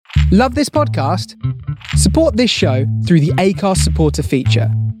Love this podcast? Support this show through the Acast supporter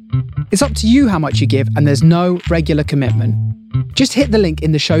feature. It's up to you how much you give, and there's no regular commitment. Just hit the link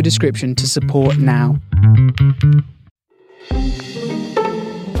in the show description to support now.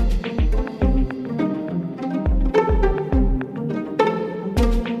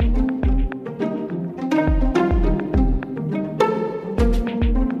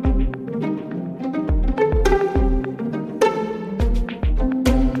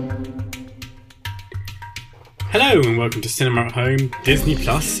 Hello and welcome to Cinema at Home, Disney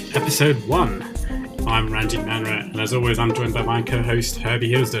Plus, Episode 1. I'm Ranjit Manra, and as always I'm joined by my co-host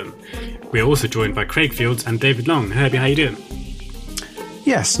Herbie Hilsden. We're also joined by Craig Fields and David Long. Herbie, how you doing?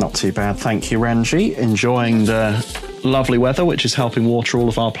 Yes, not too bad, thank you, Ranjit. Enjoying the lovely weather, which is helping water all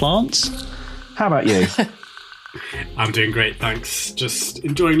of our plants. How about you? I'm doing great, thanks. Just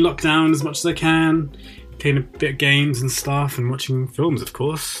enjoying lockdown as much as I can, playing a bit of games and stuff, and watching films, of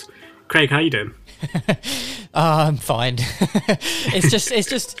course. Craig, how you doing? I'm fine. It's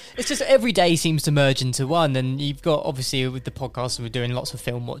just every day seems to merge into one, and you've got, obviously with the podcast we're doing lots of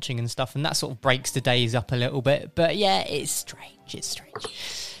film watching and stuff, and that sort of breaks the days up a little bit. But yeah, it's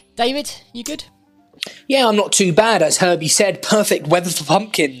strange. David, you good? Yeah, I'm not too bad. As Herbie said, perfect weather for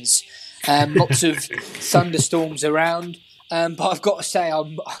pumpkins. Lots of thunderstorms around, but I've got to say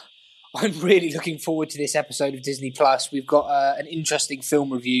I'm really looking forward to this episode of Disney Plus. We've got an interesting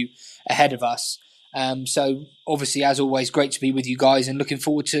film review ahead of us. So obviously, as always, great to be with you guys and looking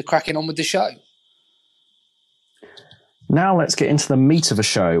forward to cracking on with the show. Now let's get into the meat of a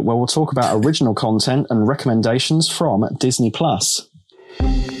show where we'll talk about original content and recommendations from Disney Plus.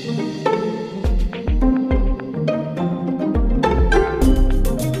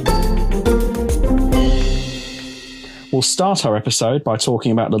 We'll start our episode by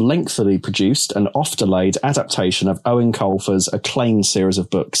talking about the lengthily produced and oft-delayed adaptation of Owen Colfer's acclaimed series of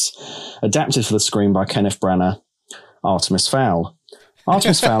books, adapted for the screen by Kenneth Branagh, Artemis Fowl.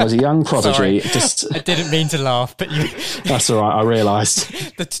 Artemis Fowl is a young prodigy... Sorry, I didn't mean to laugh, but you... That's all right, I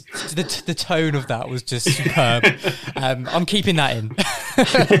realised. The tone of that was just superb. I'm keeping that in.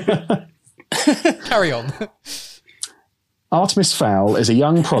 Carry on. Artemis Fowl is a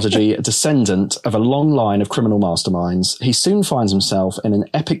young prodigy descendant of a long line of criminal masterminds. He soon finds himself in an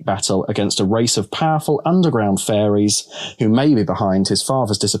epic battle against a race of powerful underground fairies who may be behind his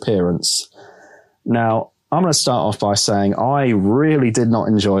father's disappearance. Now, I'm going to start off by saying I really did not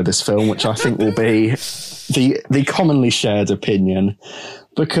enjoy this film, which I think will be the commonly shared opinion,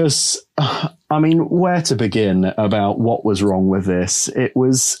 because, I mean, where to begin about what was wrong with this? It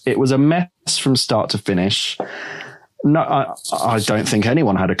was a mess from start to finish. No, I don't think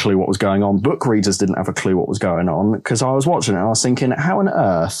anyone had a clue what was going on. Book readers didn't have a clue what was going on, because I was watching it and I was thinking, how on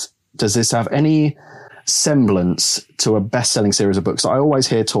earth does this have any semblance to a best-selling series of books that I always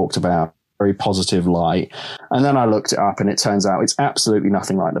hear talked about, very positive light? And then I looked it up and it turns out it's absolutely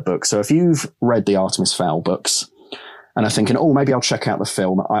nothing like the book. So if you've read the Artemis Fowl books and are thinking, oh, maybe I'll check out the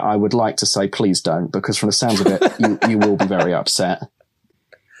film, I would like to say, please don't, because from the sounds of it, you will be very upset.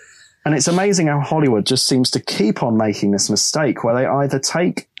 And it's amazing how Hollywood just seems to keep on making this mistake where they either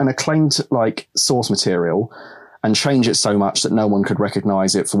take an acclaimed source material and change it so much that no one could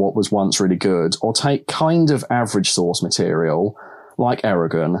recognize it for what was once really good, or take kind of average source material like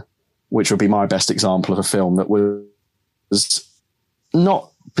Eragon, which would be my best example of a film that was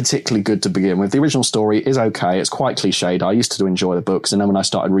not particularly good to begin with. The original story is okay. It's quite cliched. I used to enjoy the books, and then when I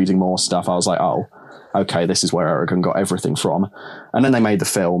started reading more stuff, I was like, oh, okay, this is where Eragon got everything from. And then they made the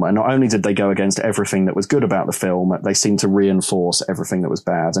film, and not only did they go against everything that was good about the film, they seemed to reinforce everything that was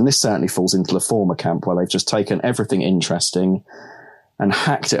bad. And this certainly falls into the former camp, where they've just taken everything interesting and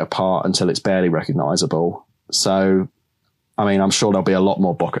hacked it apart until it's barely recognisable. So, I mean, I'm sure there'll be a lot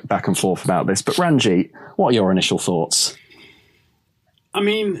more back and forth about this. But Ranjit, what are your initial thoughts? I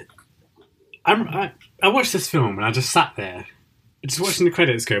mean, I watched this film and I just sat there, just watching the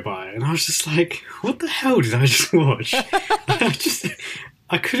credits go by, and I was just like, what the hell did I just watch?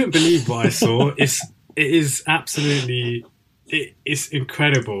 I couldn't believe what I saw. It's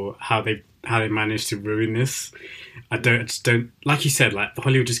incredible how they managed to ruin this. I just don't, like you said, like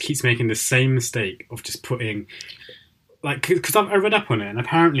Hollywood just keeps making the same mistake of just putting, like, because I read up on it, and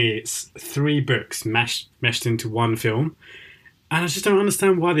apparently it's 3 books meshed into one film, and I just don't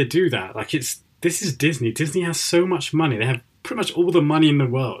understand why they do that. Like, this is Disney. Disney has so much money. They have pretty much all the money in the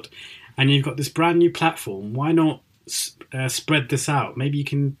world, and you've got this brand new platform. Why not spread this out? Maybe you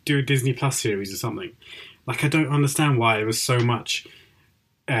can do a Disney Plus series or something. Like, I don't understand why there was so much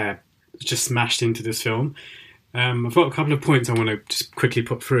just smashed into this film. I've got a couple of points I want to just quickly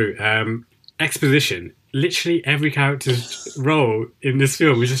put through. Exposition literally every character's role in this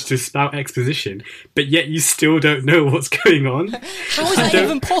film is just to spout exposition, but yet you still don't know what's going on. How is that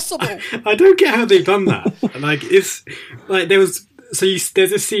even possible? I don't get how they've done that. Like, it's like there's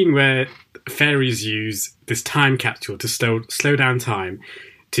a scene where fairies use this time capsule to slow down time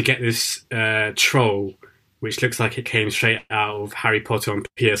to get this troll, which looks like it came straight out of Harry Potter on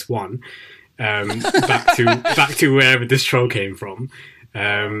PS1, back to wherever this troll came from.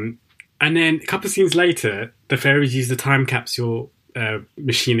 And then a couple of scenes later, the fairies use the time capsule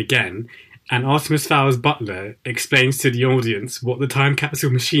machine again, and Artemis Fowl's butler explains to the audience what the time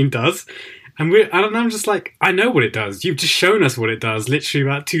capsule machine does. And I'm just like, I know what it does. You've just shown us what it does literally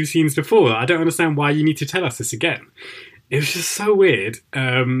about 2 scenes before. I don't understand why you need to tell us this again. It was just so weird.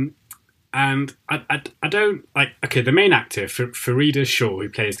 And I don't like. Okay, the main actor, Farida Shaw, who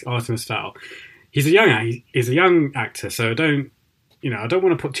plays Artemis Fowl, he's a young actor, so I don't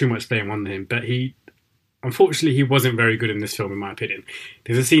want to put too much blame on him, but unfortunately, he wasn't very good in this film, in my opinion.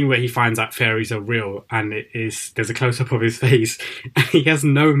 There's a scene where he finds out fairies are real, and there's a close-up of his face, and he has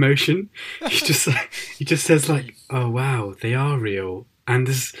no emotion. He just says like, "Oh wow, they are real," and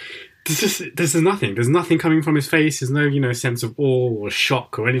there's nothing. There's nothing coming from his face. There's no sense of awe or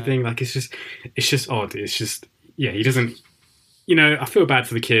shock or anything. Like it's just odd. It's just he doesn't. I feel bad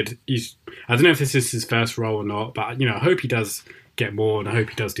for the kid. I don't know if this is his first role or not, but I hope he does get more, and I hope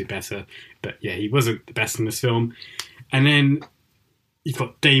he does do better. But yeah, he wasn't the best in this film. And then you've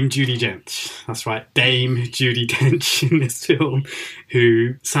got Dame Judi Dench. That's right, Dame Judi Dench in this film,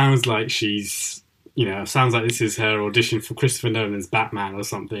 who sounds like sounds like this is her audition for Christopher Nolan's Batman or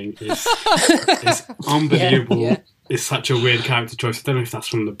something. It's unbelievable. Yeah. It's such a weird character choice. I don't know if that's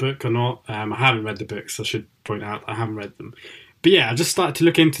from the book or not. I haven't read the books. I should point out I haven't read them. But yeah, I just started to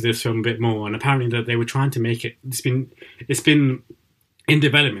look into this film a bit more, and apparently that they were trying to make it. It's been in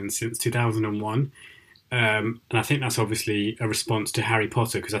development since 2001, and I think that's obviously a response to Harry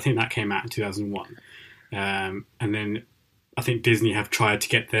Potter, because I think that came out in 2001, and then I think Disney have tried to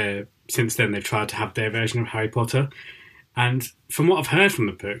get their. Since then, they've tried to have their version of Harry Potter, and from what I've heard from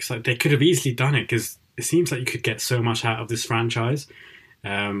the books, like they could have easily done it, because it seems like you could get so much out of this franchise.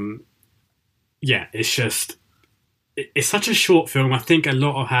 It's just. It's such a short film. I think a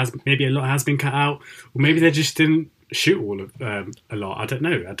lot has been cut out, or maybe they just didn't shoot all of a lot. I don't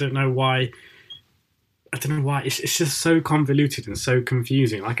know why. It's just so convoluted and so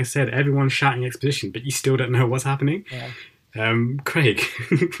confusing. Like I said, everyone's shouting exposition, but you still don't know what's happening. Yeah. Craig,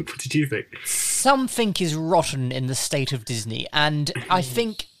 what did you think? Something is rotten in the state of Disney, and I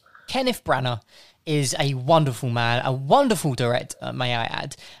think Kenneth Branagh is a wonderful man, a wonderful director, may I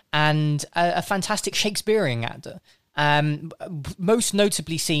add, and a fantastic Shakespearean actor. Most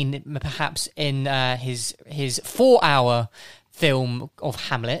notably seen perhaps in his 4-hour film of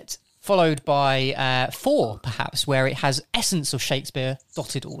Hamlet, followed by 4 perhaps, where it has essence of Shakespeare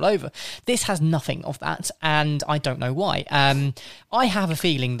dotted all over. This has nothing of that, and I don't know why. I have a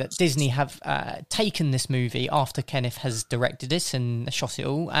feeling that Disney have taken this movie after Kenneth has directed it and shot it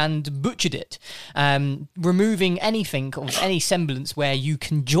all and butchered it, removing anything of any semblance where you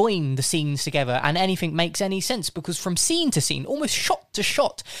can join the scenes together and anything makes any sense, because from scene to scene, almost shot to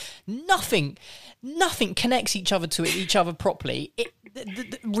shot, nothing connects each other to each other properly.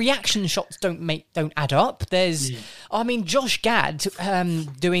 The reaction shots don't add up. Josh Gad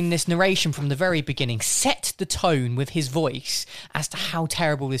doing this narration from the very beginning set the tone with his voice as to how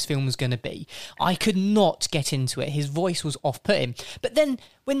terrible this film was going to be. I could not get into it. His voice was off-putting. But then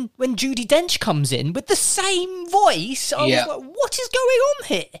when Judi Dench comes in with the same voice, I was like, what is going on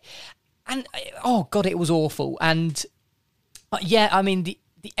here? And oh god, it was awful. And the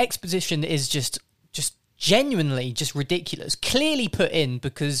exposition is just genuinely just ridiculous, clearly put in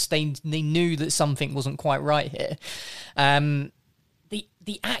because they knew that something wasn't quite right here.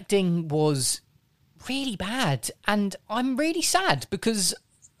 The acting was really bad, and I'm really sad because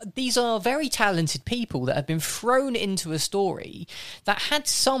these are very talented people that have been thrown into a story that had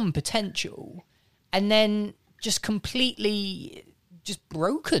some potential and then just completely just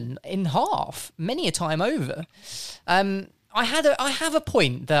broken in half many a time over. I have a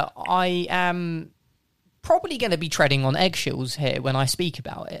point that I am probably going to be treading on eggshells here when I speak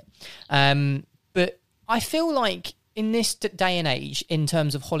about it. But I feel like in this day and age, in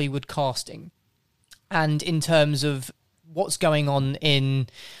terms of Hollywood casting and in terms of what's going on in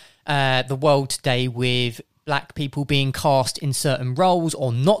the world today with black people being cast in certain roles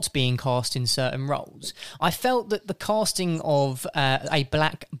or not being cast in certain roles, I felt that the casting of a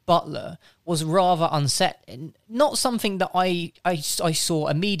black butler was rather unsettling. Not something that I saw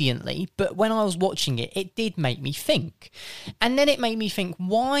immediately, but when I was watching it, it did make me think. And then it made me think,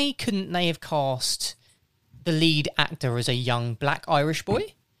 why couldn't they have cast the lead actor as a young black Irish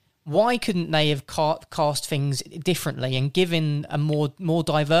boy? Why couldn't they have cast things differently and given a more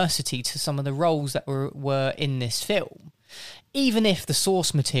diversity to some of the roles that were in this film? Even if the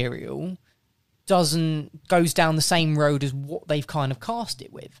source material goes down the same road as what they've kind of cast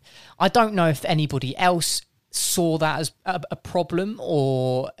it with. I don't know if anybody else saw that as a problem,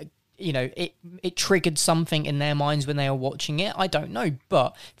 or it triggered something in their minds when they were watching it. I don't know,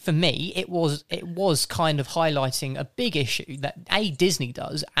 but for me, it was kind of highlighting a big issue that A, Disney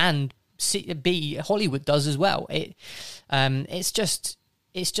does, and B, Hollywood does as well. It's just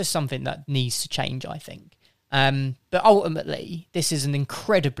something that needs to change, I think. But ultimately, this is an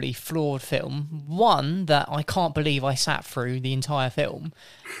incredibly flawed film. One that I can't believe I sat through the entire film,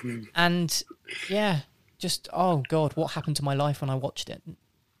 and yeah, just oh god, what happened to my life when I watched it?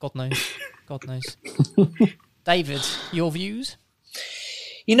 God knows. God knows. David, your views?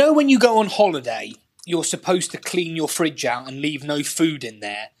 You know, when you go on holiday, you're supposed to clean your fridge out and leave no food in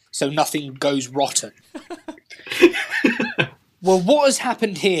there so nothing goes rotten. Well, what has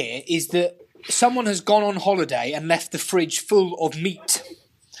happened here is that someone has gone on holiday and left the fridge full of meat.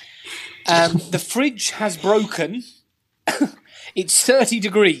 The fridge has broken. It's 30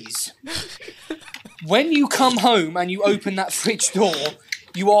 degrees. When you come home and you open that fridge door,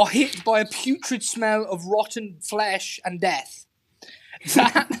 you are hit by a putrid smell of rotten flesh and death.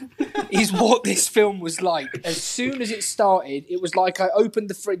 That is what this film was like. As soon as it started, it was like I opened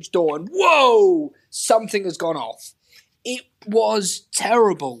the fridge door and whoa, something has gone off. It was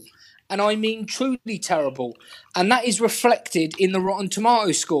terrible. And I mean truly terrible. And that is reflected in the Rotten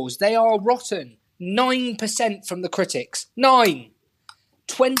Tomato scores. They are rotten. 9% from the critics. 9.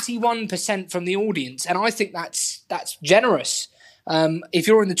 21% from the audience. And I think that's generous. If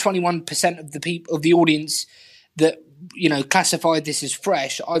you're in the 21% of the audience that classified this as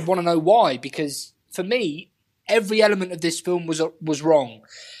fresh, I'd want to know why. Because for me, every element of this film was wrong.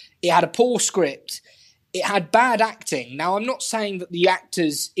 It had a poor script. It had bad acting. Now, I'm not saying that the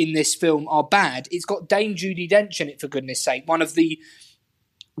actors in this film are bad. It's got Dame Judi Dench in it, for goodness sake, one of the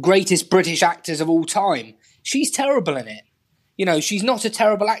greatest British actors of all time. She's terrible in it. She's not a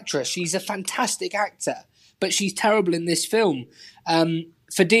terrible actress. She's a fantastic actor, but she's terrible in this film.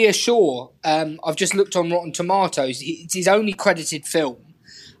 Fadea Shaw, I've just looked on Rotten Tomatoes. It's his only credited film,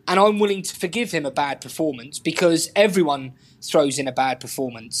 and I'm willing to forgive him a bad performance because everyone throws in a bad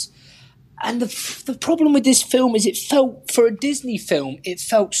performance. And the problem with this film is it felt, for a Disney film, it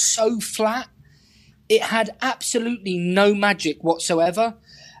felt so flat. It had absolutely no magic whatsoever.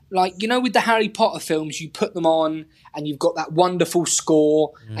 Like, with the Harry Potter films, you put them on and you've got that wonderful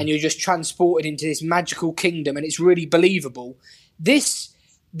score and you're just transported into this magical kingdom and it's really believable. This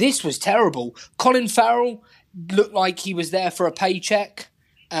was terrible. Colin Farrell looked like he was there for a paycheck.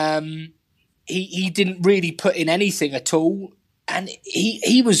 He didn't really put in anything at all. And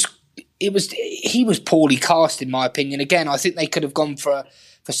he was poorly cast, in my opinion. Again, I think they could have gone for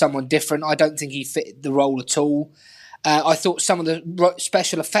someone different. I don't think he fit the role at all. I thought some of the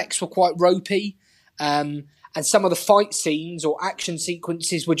special effects were quite ropey, and some of the fight scenes or action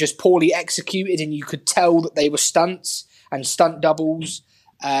sequences were just poorly executed, and you could tell that they were stunts and stunt doubles.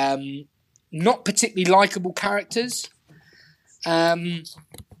 Not particularly likeable characters.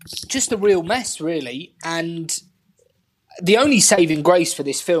 Just a real mess, really. And the only saving grace for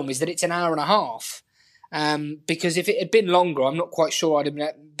this film is that it's an hour and a half. Because if it had been longer, I'm not quite sure I'd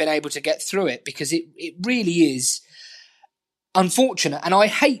have been able to get through it, because it really is unfortunate. And I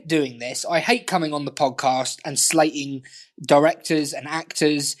hate doing this. I hate coming on the podcast and slating directors and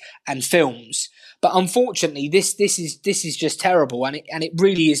actors and films. But unfortunately, this is just terrible, and it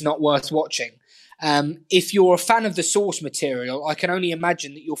really is not worth watching. If you're a fan of the source material, I can only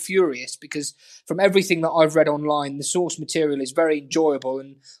imagine that you're furious, because from everything that I've read online, the source material is very enjoyable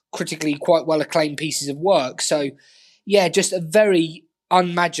and critically quite well acclaimed pieces of work. So, yeah, just a very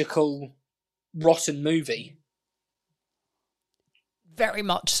unmagical, rotten movie. Very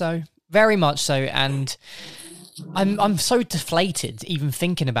much so. Very much so. And I'm so deflated even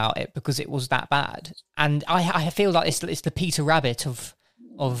thinking about it, because it was that bad. And I feel like it's the Peter Rabbit of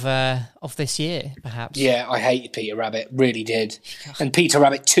this year, perhaps. Yeah, I hated Peter Rabbit, really did. And Peter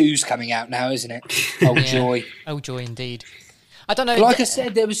Rabbit 2's coming out now, isn't it? Oh, yeah. Joy. Oh, joy indeed. I don't know. Like I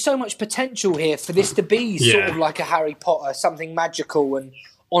said, there was so much potential here for this to be sort of like a Harry Potter, something magical and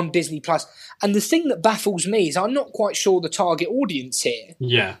on Disney Plus. And the thing that baffles me is I'm not quite sure the target audience here.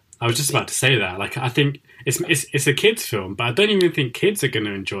 Yeah, I was just about to say that. Like, I think it's a kids' film, but I don't even think kids are going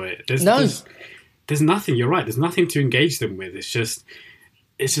to enjoy it. There's nothing. You're right. There's nothing to engage them with. It's just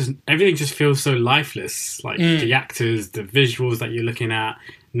everything just feels so lifeless. Like the actors, the visuals that you're looking at,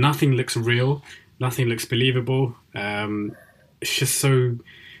 nothing looks real. Nothing looks believable. It's just so...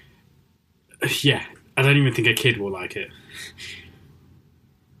 Yeah, I don't even think a kid will like it.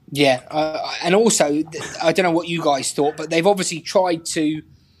 Yeah, and also, I don't know what you guys thought, but they've obviously tried to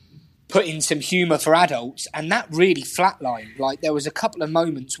put in some humour for adults, and that really flatlined. Like, there was a couple of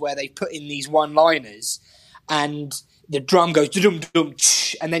moments where they put in these one-liners, and the drum goes dum-dum,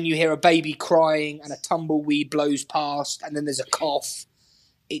 and then you hear a baby crying, and a tumbleweed blows past, and then there's a cough.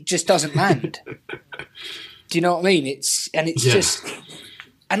 It just doesn't land. Do you know what I mean? It's just...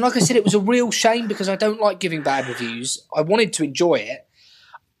 And like I said, it was a real shame because I don't like giving bad reviews. I wanted to enjoy it.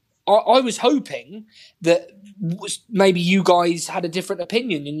 I was hoping that maybe you guys had a different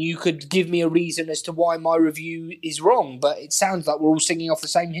opinion and you could give me a reason as to why my review is wrong, but it sounds like we're all singing off the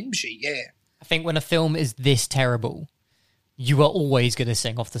same hymn sheet, yeah. I think when a film is this terrible, you are always going to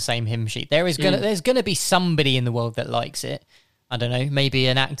sing off the same hymn sheet. There's going to be somebody in the world that likes it. I don't know, maybe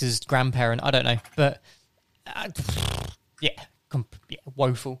an actor's grandparent, I don't know. But,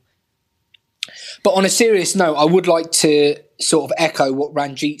 woeful. But on a serious note, I would like to sort of echo what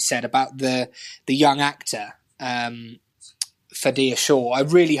Ranjit said about the young actor, Fadir Shaw. I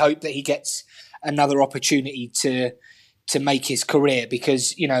really hope that he gets another opportunity to make his career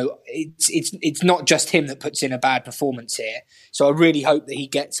because, you know, it's not just him that puts in a bad performance here. So I really hope that he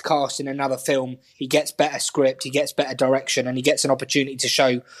gets cast in another film, he gets better script, he gets better direction, and he gets an opportunity to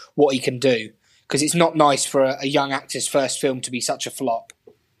show what he can do. Because it's not nice for a young actor's first film to be such a flop.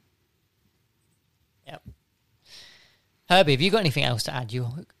 Yep. Herbie, have you got anything else to add?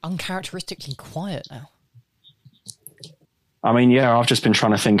 You're uncharacteristically quiet now. I mean, yeah, I've just been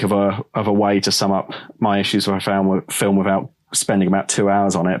trying to think of a way to sum up my issues with a film without spending about 2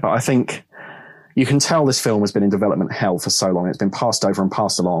 hours on it. But I think you can tell this film has been in development hell for so long. It's been passed over and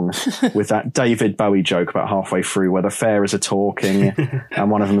passed along with that David Bowie joke about halfway through where the fairies are talking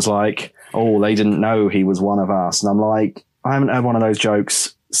and one of them's like, oh, they didn't know he was one of us. And I'm like, I haven't heard one of those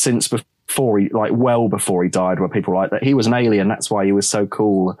jokes since before he, like, well before he died, where people were like that he was an alien. That's why he was so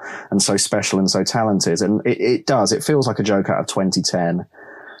cool and so special and so talented. And it feels like a joke out of 2010.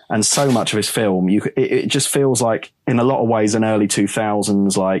 And so much of his film, it just feels like, in a lot of ways, an early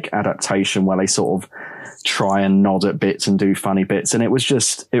 2000s like adaptation where they sort of try and nod at bits and do funny bits, and it was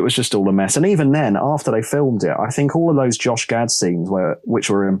just all a mess. And even then, after they filmed it, I think all of those Josh Gad scenes which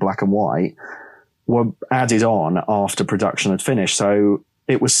were in black and white were added on after production had finished. So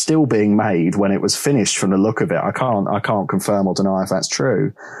it was still being made when it was finished. From the look of it, I can't confirm or deny if that's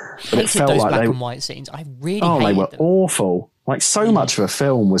true. But it felt those like black and white scenes. I really hated they were them. awful. Like, so much of a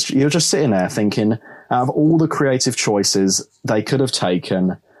film was, you're just sitting there thinking, out of all the creative choices they could have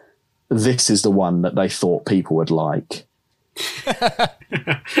taken, this is the one that they thought people would like.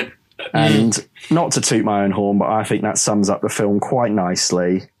 And not to toot my own horn, but I think that sums up the film quite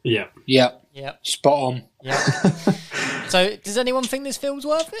nicely. Yeah. Spot on. Yeah. So, does anyone think this film's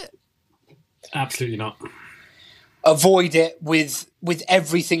worth it? Absolutely not. Avoid it with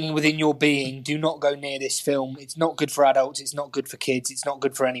everything within your being. Do not go near this film. It's not good for adults. It's not good for kids. It's not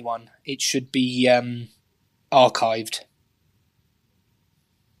good for anyone. It should be archived.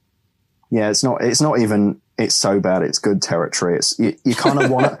 Yeah, it's not even. It's so bad it's good territory. It's you kind of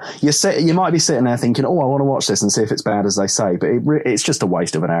want to. You might be sitting there thinking, oh, I want to watch this and see if it's bad as they say, but it's just a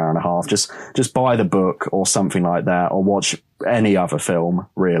waste of an hour and a half. Just buy the book or something like that, or watch any other film.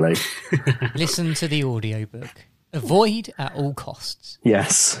 Really, listen to the audiobook. Avoid at all costs.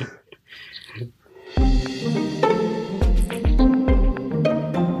 Yes.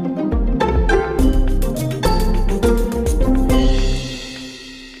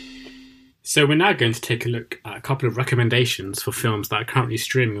 So we're now going to take a look at a couple of recommendations for films that are currently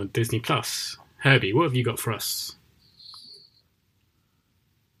streaming on Disney+. Herbie, what have you got for us?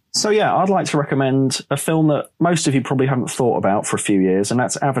 So yeah, I'd like to recommend a film that most of you probably haven't thought about for a few years, and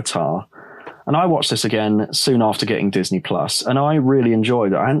that's Avatar. And I watched this again soon after getting Disney+, and I really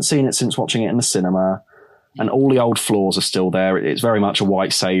enjoyed it. I hadn't seen it since watching it in the cinema, and all the old flaws are still there. It's very much a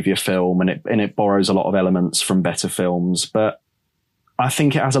white saviour film, and it borrows a lot of elements from better films. But I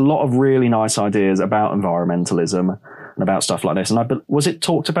think it has a lot of really nice ideas about environmentalism and about stuff like this. And was it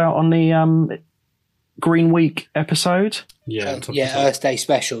talked about on the Green Week episode? Yeah, Earth Day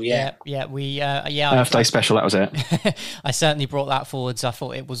special. Yeah. Earth Day special. That was it. I certainly brought that forward. So I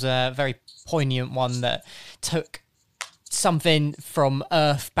thought it was a very poignant one that took something from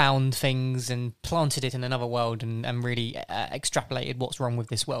earthbound things and planted it in another world and really extrapolated what's wrong with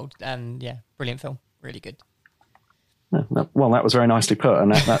this world. And yeah, brilliant film, really good. Well, that was very nicely put,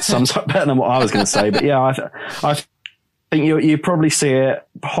 and that sums up better than what I was going to say. But yeah, I think you probably see it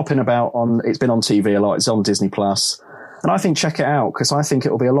hopping about on. It's been on TV a lot. It's on Disney+. And I think check it out, because I think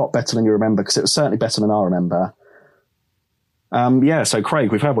it will be a lot better than you remember, because it was certainly better than I remember. So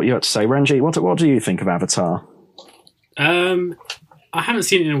Craig, we've heard what you had to say. Ranjit, what do you think of Avatar? I haven't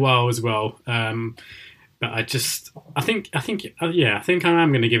seen it in a while as well, but I think I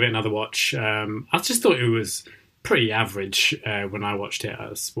am going to give it another watch. I just thought it was pretty average when I watched it.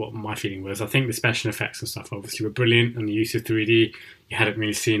 As what my feeling was. I think the special effects and stuff obviously were brilliant, and the use of 3D. You hadn't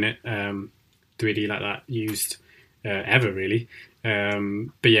really seen it 3D like that used ever really.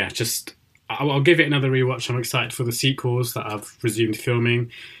 But yeah, I'll give it another rewatch. I'm excited for the sequels that I've resumed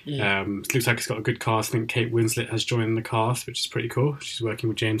filming. It looks like it's got a good cast. I think Kate Winslet has joined the cast, which is pretty cool. She's working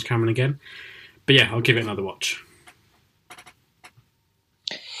with James Cameron again. But yeah, I'll give it another watch.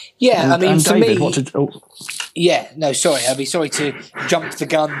 Yeah, for David, me... Yeah, no, sorry, Herbie. Sorry to jump the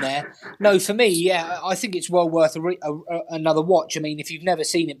gun there. No, for me, yeah, I think it's well worth another watch. I mean, if you've never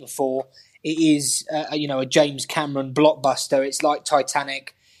seen it before, it is, a James Cameron blockbuster. It's like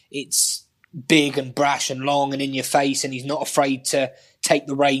Titanic. It's big and brash and long and in your face, and he's not afraid to take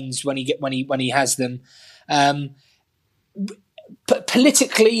the reins when he has them. But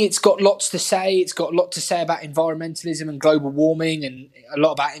politically, it's got lots to say. It's got a lot to say about environmentalism and global warming, and a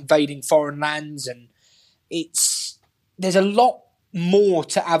lot about invading foreign lands. And there's a lot more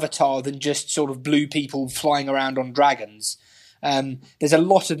to Avatar than just sort of blue people flying around on dragons. There's a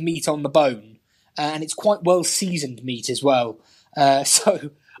lot of meat on the bone, and it's quite well seasoned meat as well.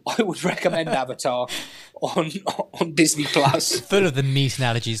 So I would recommend Avatar on Disney Plus. Full of the meat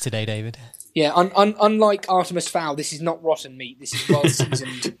analogies today, David. Yeah, unlike Artemis Fowl, this is not rotten meat. This is well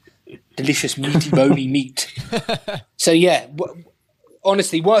seasoned, delicious, meaty, bony meat. So yeah,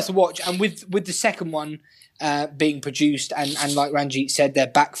 honestly, worth a watch. And with the second one being produced, and like Ranjit said, they're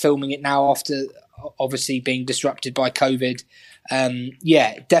back filming it now after obviously being disrupted by COVID.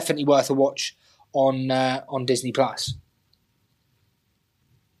 Definitely worth a watch on Disney Plus.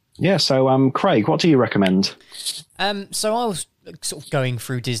 Yeah, so Craig, what do you recommend? So I was sort of going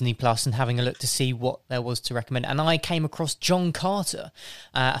through Disney Plus and having a look to see what there was to recommend, and I came across John Carter,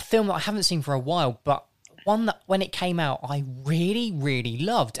 a film that I haven't seen for a while, but one that when it came out I really, really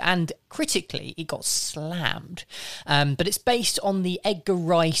loved, and critically it got slammed. But it's based on the Edgar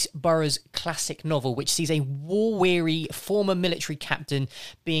Rice Burroughs classic novel, which sees a war-weary former military captain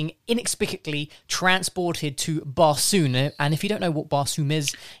being inexplicably transported to Barsoom. And if you don't know what Barsoom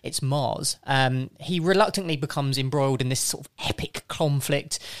is, it's Mars. He reluctantly becomes embroiled in this sort of epic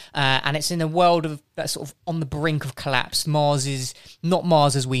conflict, and it's in a world that's sort of on the brink of collapse. Mars is not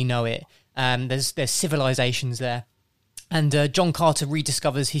Mars as we know it. There's civilizations there. And John Carter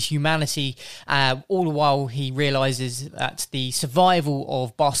rediscovers his humanity, all the while he realises that the survival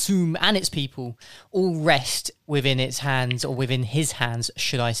of Barsoom and its people all rest within its hands, or within his hands,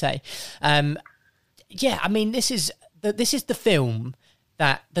 should I say. This is the film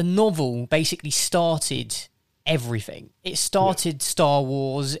that the novel basically started everything. It started Star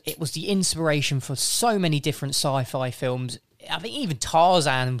Wars. It was the inspiration for so many different sci-fi films. I think even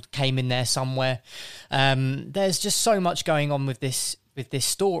Tarzan came in there somewhere. There's just so much going on with this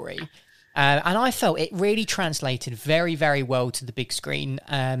story, and I felt it really translated very, very well to the big screen.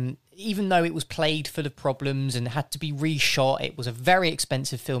 Even though it was plagued full of problems and had to be reshot, it was a very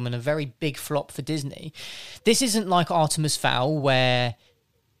expensive film and a very big flop for Disney. This isn't like Artemis Fowl, where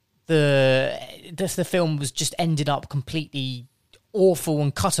the film was just ended up completely awful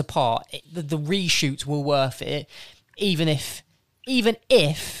and cut apart. The reshoots were worth it. Even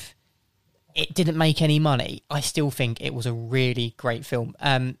if it didn't make any money, I still think it was a really great film.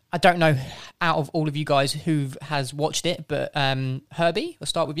 I don't know out of all of you guys who has watched it, but Herbie, I'll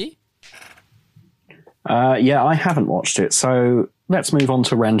start with you. I haven't watched it, so let's move on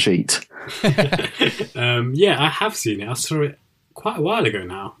to Ranjit. I have seen it. I saw it quite a while ago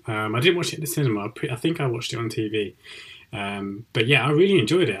now. I didn't watch it in the cinema. I think I watched it on TV. But yeah, I really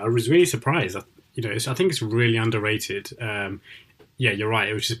enjoyed it. I was really surprised. I think it's really underrated. You're right.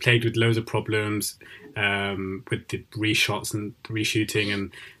 It was just plagued with loads of problems with the reshots and reshooting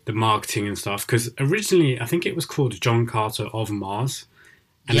and the marketing and stuff. Because originally, I think it was called John Carter of Mars,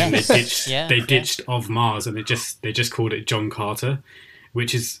 and then they ditched of Mars, and they just called it John Carter,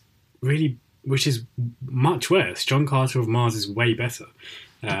 which is much worse. John Carter of Mars is way better.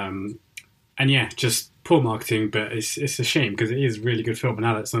 Just poor marketing, but it's a shame because it is a really good film. And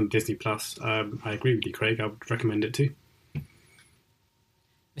now that it's on Disney Plus, I agree with you, Craig. I would recommend it too.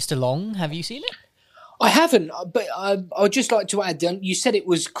 Mr. Long, have you seen it? I haven't, but I'd just like to add, you said it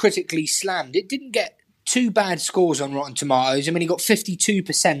was critically slammed. It didn't get too bad scores on Rotten Tomatoes. I mean, he got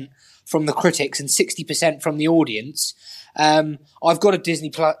 52% from the critics and 60% from the audience. I've got a Disney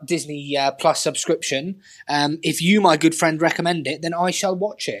Plus subscription. If you, my good friend, recommend it, then I shall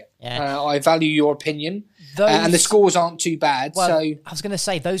watch it. Yeah. I value your opinion. And the scores aren't too bad. Well, so I was going to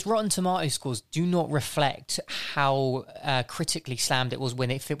say, those Rotten Tomatoes scores do not reflect how critically slammed it was when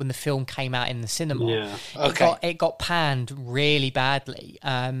the film came out in the cinema. Yeah. Okay. It got panned really badly.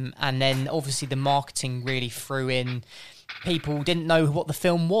 And then obviously the marketing really threw in. People didn't know what the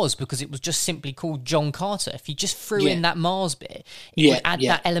film was because it was just simply called John Carter. If you just threw in that Mars bit, it would add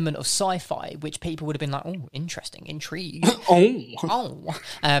that element of sci-fi, which people would have been like, oh, interesting, intrigued. But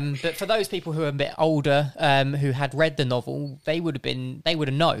for those people who are a bit older, who had read the novel, they would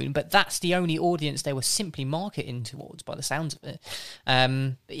have known. But that's the only audience they were simply marketing towards, by the sounds of it.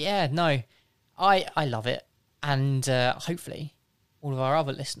 But yeah, no, I love it, and hopefully all of our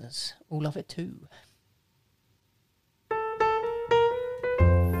other listeners will love it too.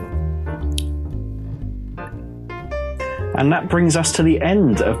 And that brings us to the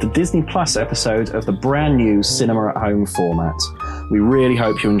end of the Disney Plus episode of the brand new Cinema at Home format. We really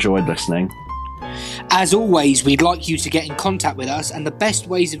hope you enjoyed listening. as always, we'd like you to get in contact with us, and the best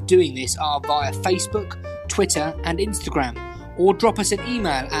ways of doing this are via Facebook, Twitter and Instagram, or drop us an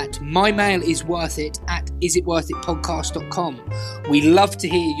email at mymail.isworthit@isitworthitpodcast.com. We love to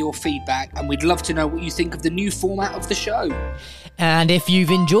hear your feedback, and we'd love to know what you think of the new format of the show. And if you've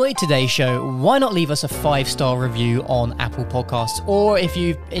enjoyed today's show, why not leave us a 5-star review on Apple Podcasts? Or if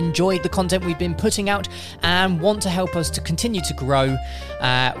you've enjoyed the content we've been putting out and want to help us to continue to grow,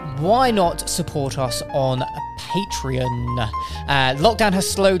 why not support us on Patreon? Lockdown has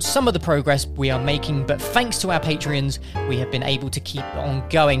slowed some of the progress we are making, but thanks to our Patreons, we have been able to keep on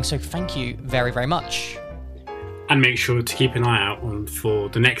going. So thank you very, very much. And make sure to keep an eye out for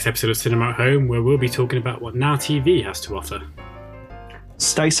the next episode of Cinema at Home, where we'll be talking about what Now TV has to offer.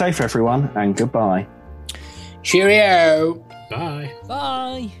 Stay safe, everyone, and goodbye. Cheerio! Bye.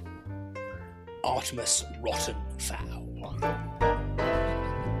 Bye. Artemis Rotten Fowl.